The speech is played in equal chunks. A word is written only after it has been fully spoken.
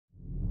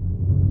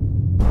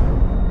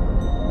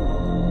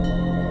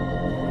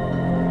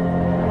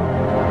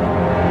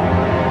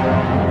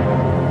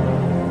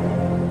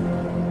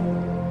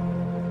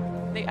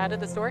added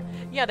the store?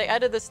 Yeah, they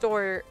added the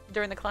store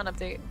during the clan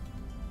update.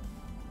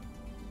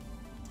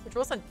 Which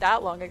wasn't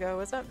that long ago,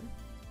 was it?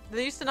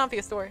 There used to not be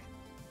a store.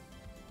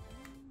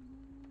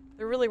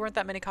 There really weren't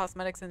that many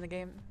cosmetics in the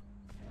game.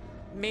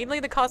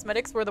 Mainly the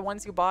cosmetics were the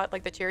ones you bought,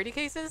 like the charity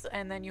cases,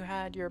 and then you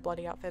had your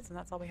bloody outfits, and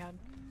that's all we had.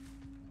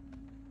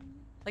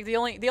 Like the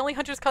only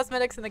Huntress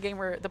cosmetics in the game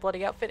were the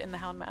bloody outfit and the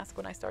hound mask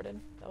when I started.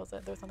 That was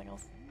it. There was nothing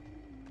else.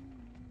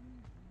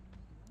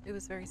 It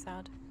was very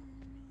sad.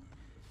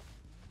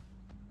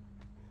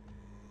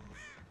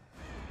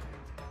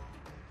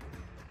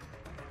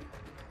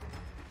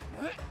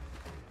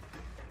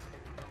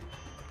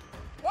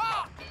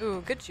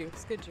 Ooh, good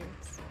jukes, good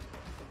jukes.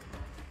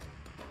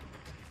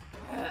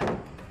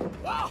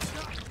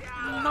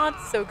 Not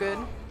so good.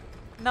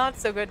 Not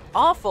so good.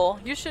 Awful.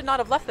 You should not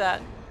have left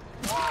that.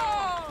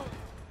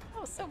 That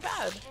was so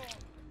bad.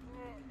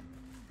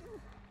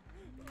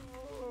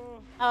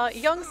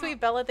 Young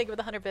Sweet Bella, thank you for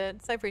the 100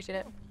 bits. I appreciate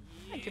it.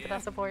 Thank you for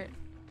that support.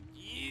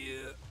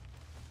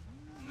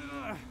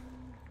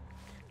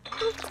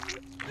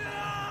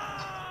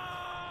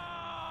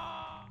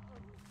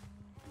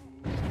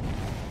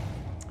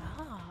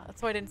 Ah,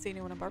 that's why I didn't see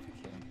anyone on barbecue.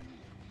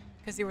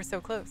 Because you were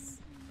so close.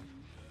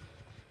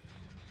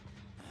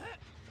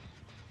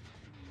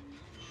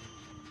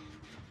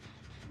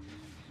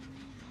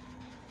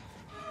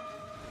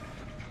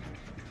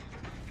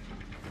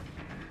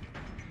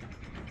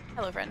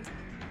 Hello, friend.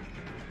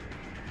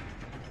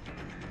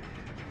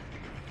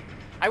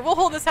 I will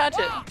hold this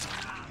hatchet.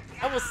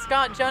 I will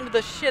Scott Jund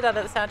the shit out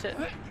of this hatchet.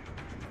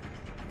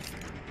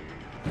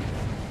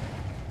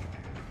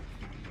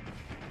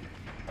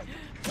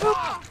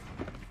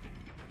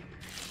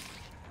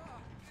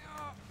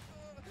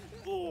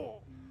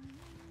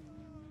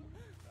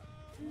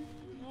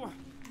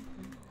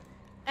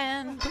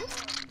 And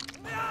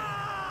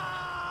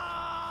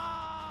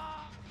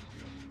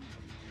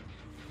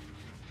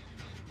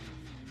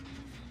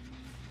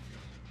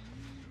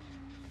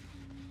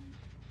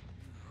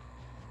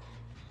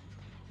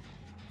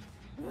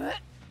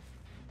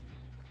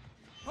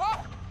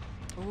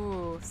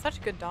ooh,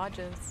 such good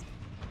dodges.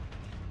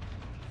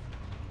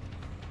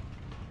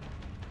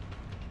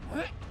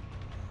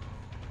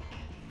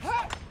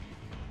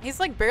 He's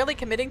like barely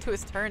committing to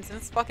his turns and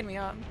it's fucking me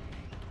up.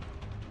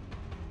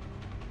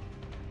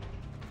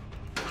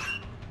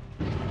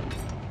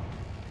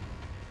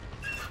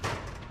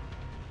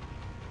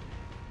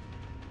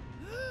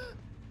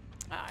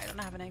 I don't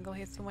have an angle, he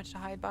has too much to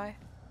hide by.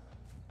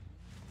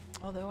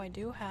 Although I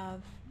do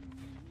have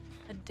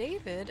a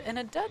David and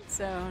a dead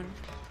zone.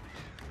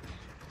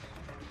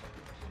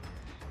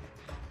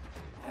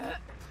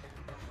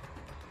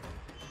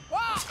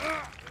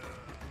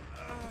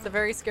 It's a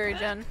very scary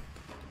gen.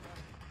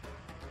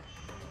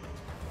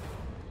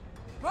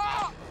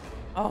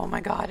 Oh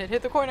my god, it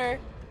hit the corner.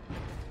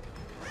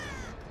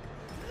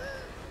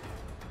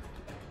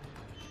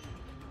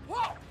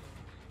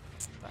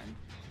 Fine.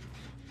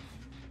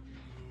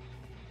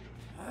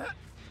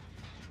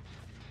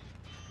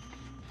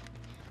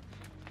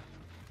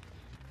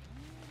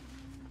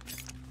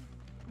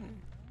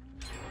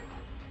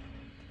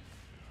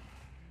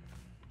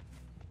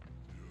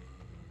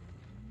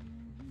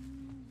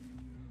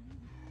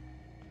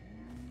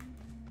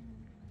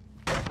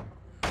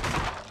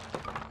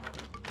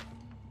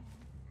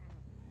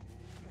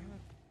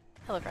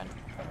 Hello, friend.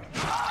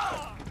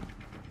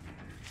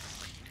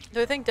 Do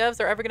I think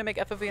devs are ever gonna make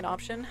FOV an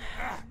option?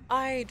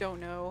 I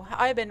don't know.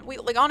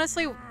 Like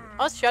honestly,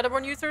 us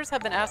Shadowborn users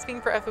have been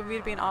asking for FOV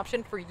to be an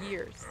option for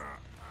years.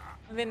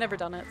 And they've never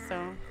done it,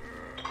 so.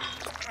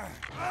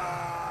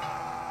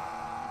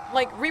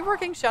 Like,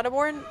 reworking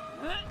Shadowborn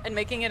and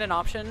making it an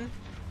option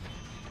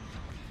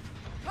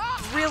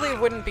really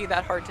wouldn't be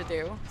that hard to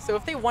do. So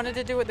if they wanted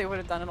to do it, they would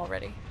have done it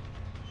already.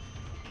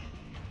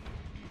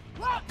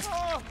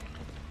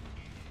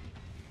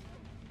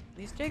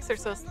 These jakes are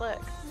so slick.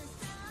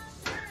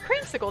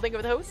 Creamsicle, thank you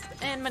for the host.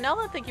 And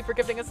Manila, thank you for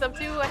gifting us up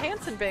to a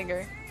Hanson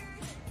banger.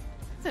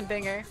 Hanson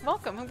banger,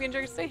 welcome. Hope you enjoy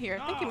your stay here.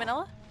 Thank you,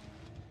 Manila.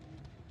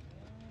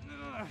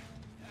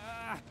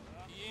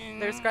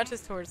 There's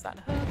scratches towards that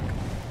hook.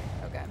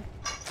 Okay.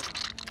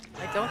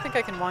 I don't think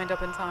I can wind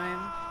up in time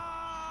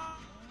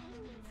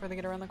before they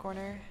get around the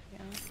corner.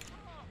 Yeah.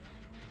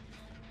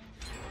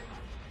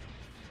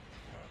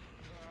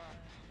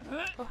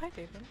 Oh, hi,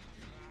 David.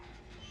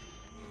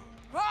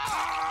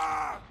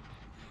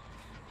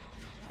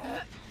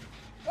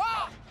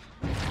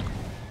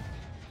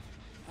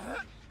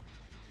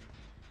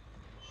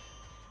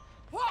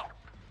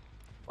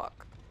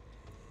 Fuck.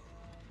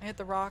 I hit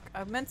the rock.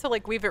 I meant to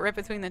like weave it right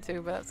between the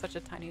two, but that's such a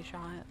tiny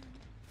shot.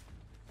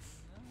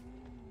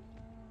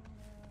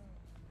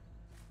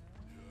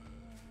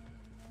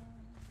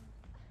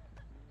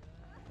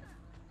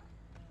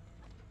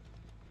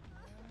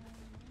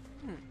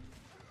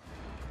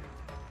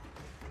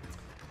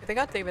 They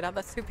got David out.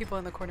 That's two people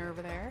in the corner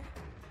over there.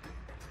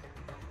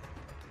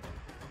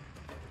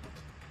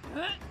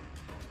 Okay.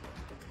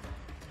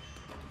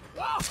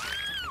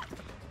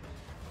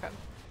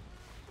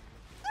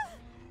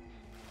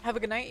 Have a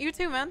good night. You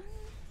too, man.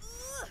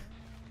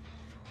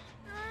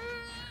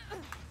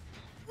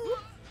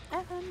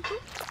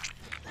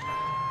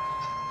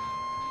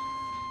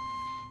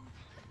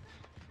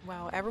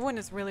 Wow, everyone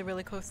is really,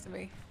 really close to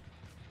me.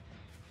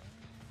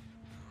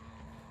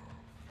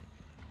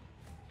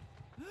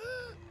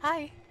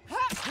 Hi.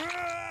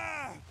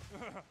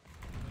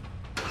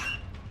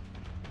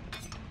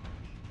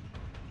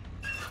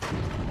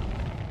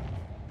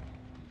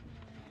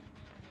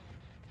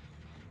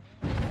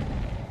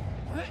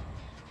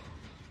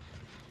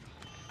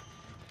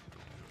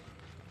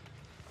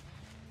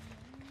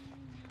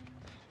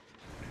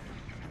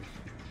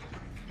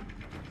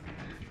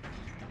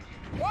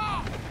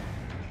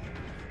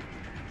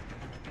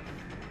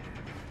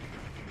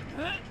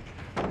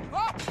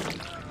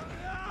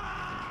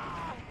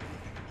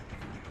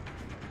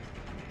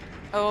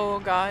 Oh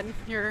god,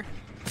 you're...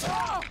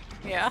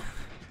 Yeah.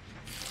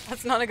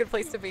 That's not a good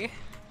place to be.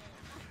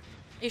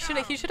 He should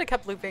have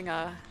kept looping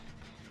the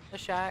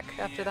shack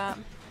after that.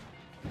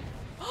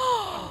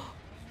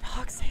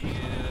 Toxic.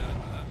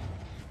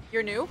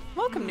 You're new?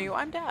 Welcome new,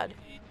 I'm Dad.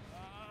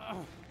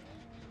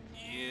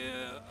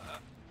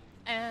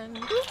 And...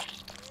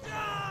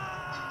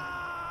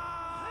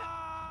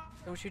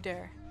 Don't you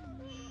dare.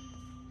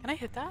 Can I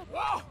hit that?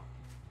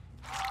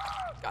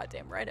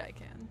 Goddamn right I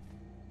can.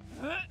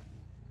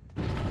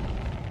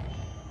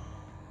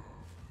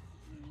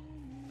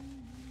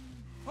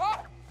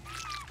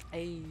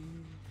 Hey.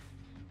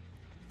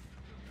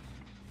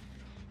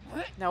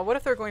 Now, what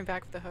if they're going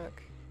back for the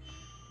hook?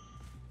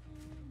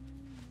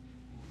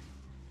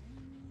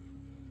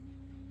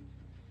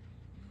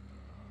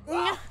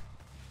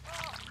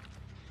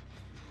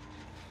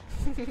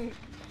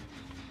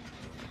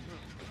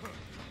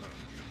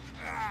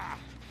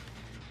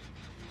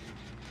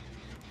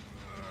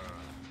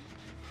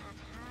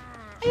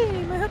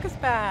 Hey, my hook is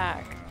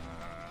back.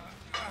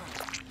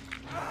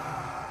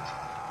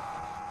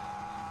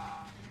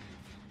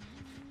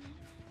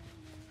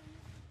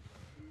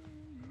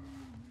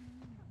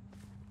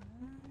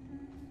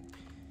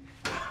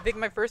 I think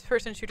my first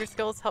person shooter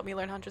skills helped me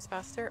learn Huntress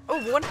faster.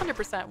 Oh,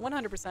 100%,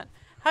 100%.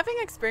 Having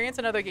experience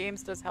in other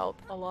games does help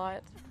a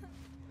lot.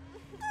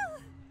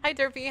 Hi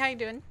Derpy, how you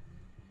doing?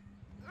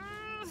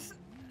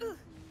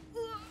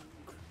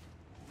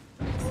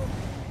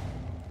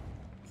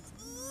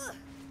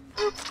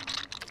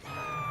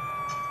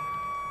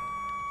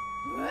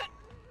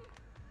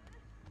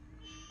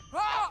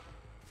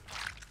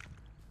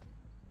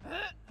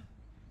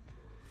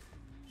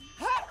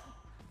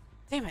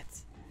 Damn it.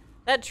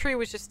 That tree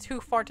was just too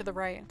far to the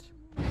right.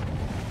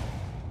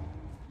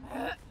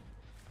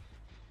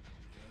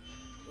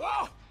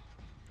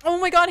 Oh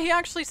my god, he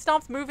actually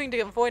stopped moving to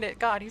avoid it.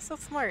 God, he's so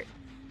smart.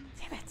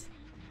 Damn it.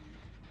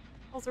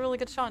 That was a really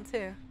good shot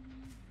too.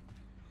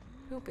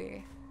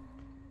 Poopy.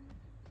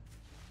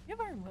 You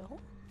have Iron Will?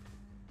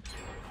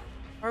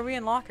 Or are we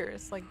in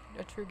lockers, like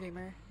a true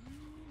gamer?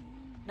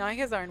 No, he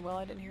has Iron Will,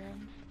 I didn't hear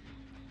him.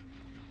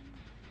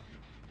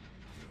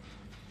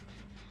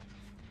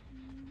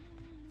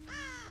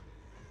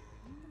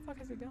 What the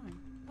fuck is he doing?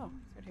 Oh,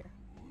 he's right here.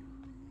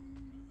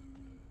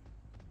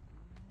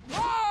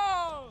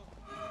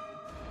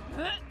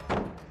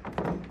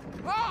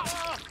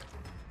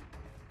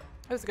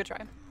 That was a good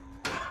try.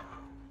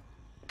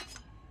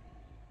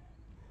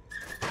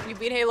 You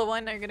beat Halo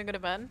 1, now you're gonna go to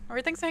bed?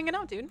 Alright, thanks for hanging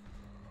out, dude.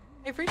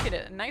 I appreciate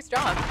it. Nice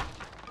job.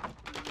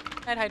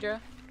 Night,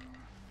 Hydra.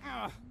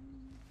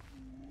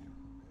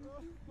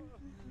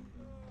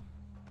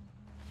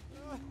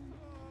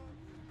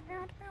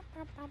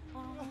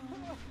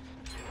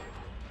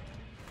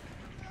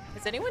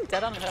 Is anyone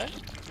dead on hook?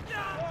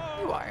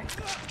 You are.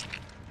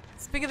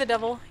 Speak of the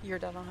devil, you're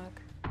dead on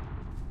hook.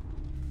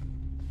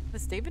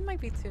 This David might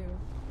be too.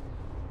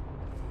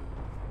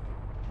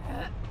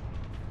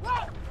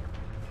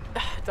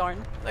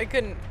 Darn, I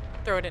couldn't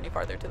throw it any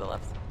farther to the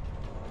left.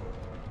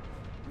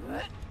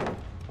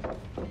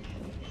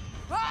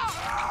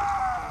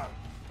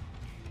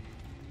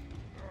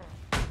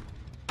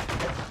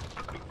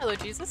 Hello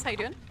Jesus, how you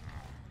doing?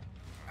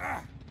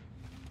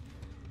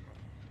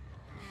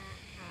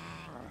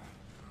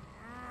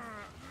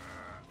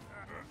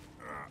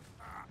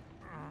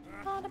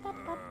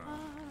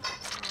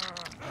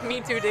 Me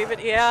too,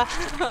 David. Yeah.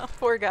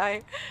 Poor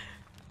guy.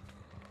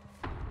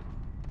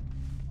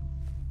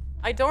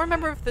 I don't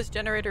remember if this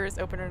generator is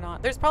open or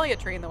not. There's probably a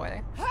tree in the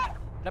way. But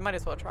I might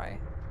as well try.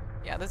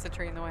 Yeah, there's a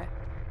tree in the way.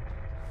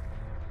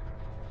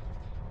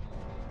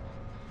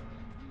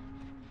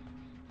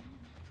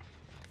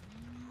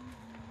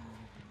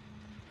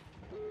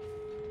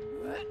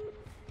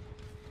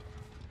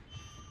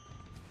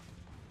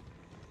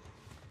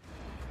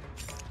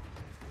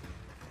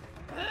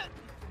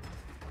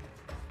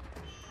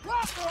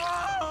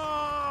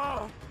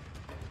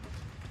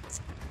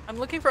 I'm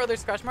looking for other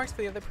scratch marks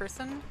for the other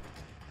person.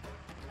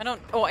 I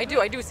don't- oh, I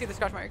do see the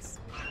scratch marks.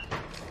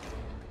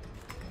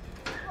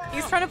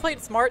 He's trying to play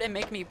it smart and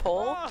make me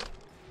pull,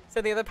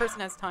 so the other person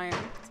has time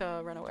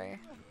to run away,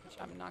 which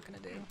I'm not gonna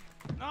do.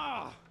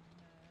 I'm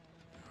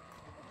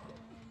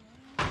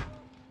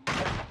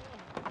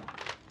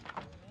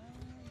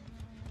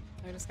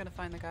just gonna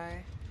find the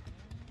guy.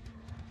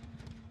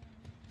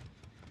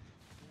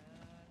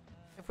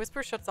 If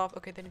Whisper shuts off,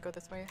 okay, then go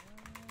this way.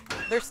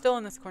 They're still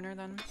in this corner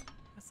then,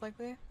 most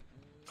likely.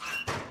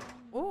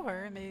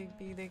 Or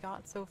maybe they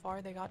got so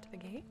far they got to the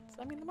gate?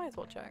 I mean, they might as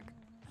well check.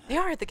 They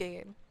are at the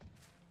gate!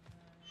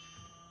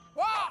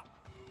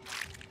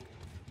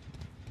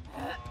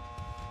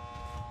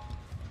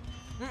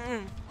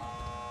 Mm-mm.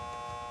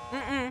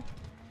 Mm-mm.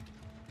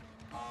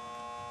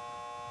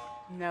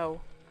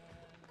 No.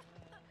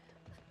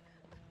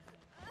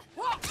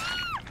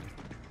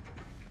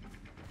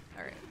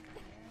 Alright.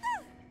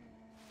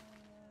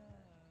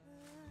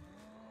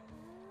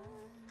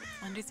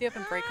 And does he have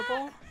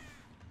Unbreakable?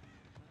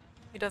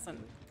 He doesn't.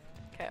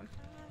 Okay.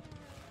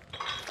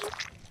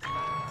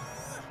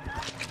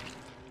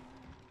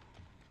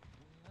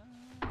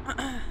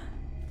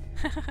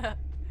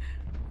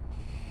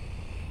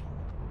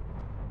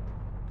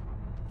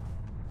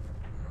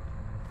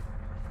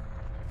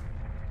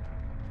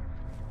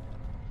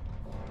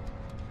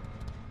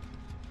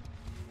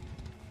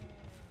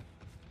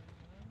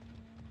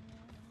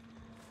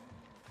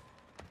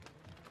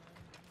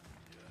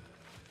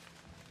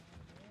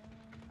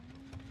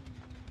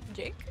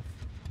 Jake?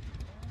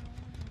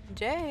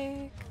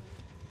 Jake!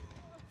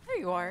 There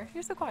you are.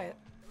 You're so quiet.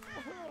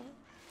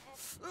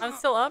 I'm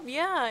still up?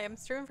 Yeah, I'm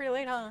streaming pretty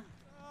late, huh?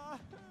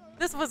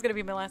 This was gonna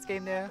be my last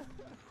game, though.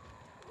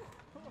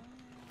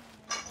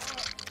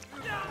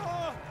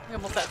 We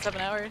almost at 7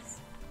 hours.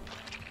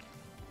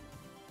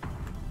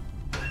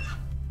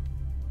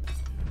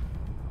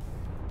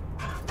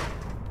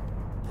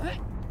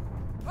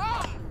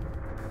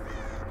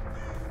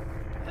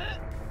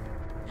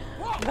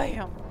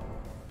 Bam!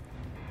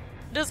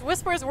 Does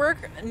Whispers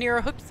work near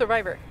a hooked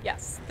survivor?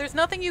 Yes. There's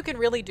nothing you can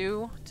really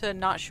do to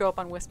not show up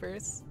on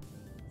Whispers.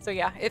 So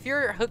yeah, if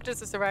you're hooked as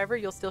a survivor,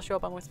 you'll still show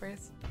up on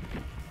Whispers.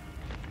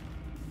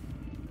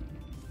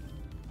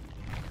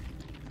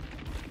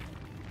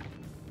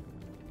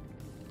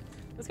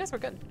 Those guys were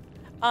good.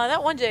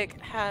 That one Jake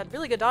had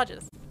really good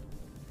dodges.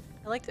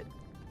 I liked it.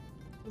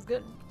 It was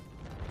good.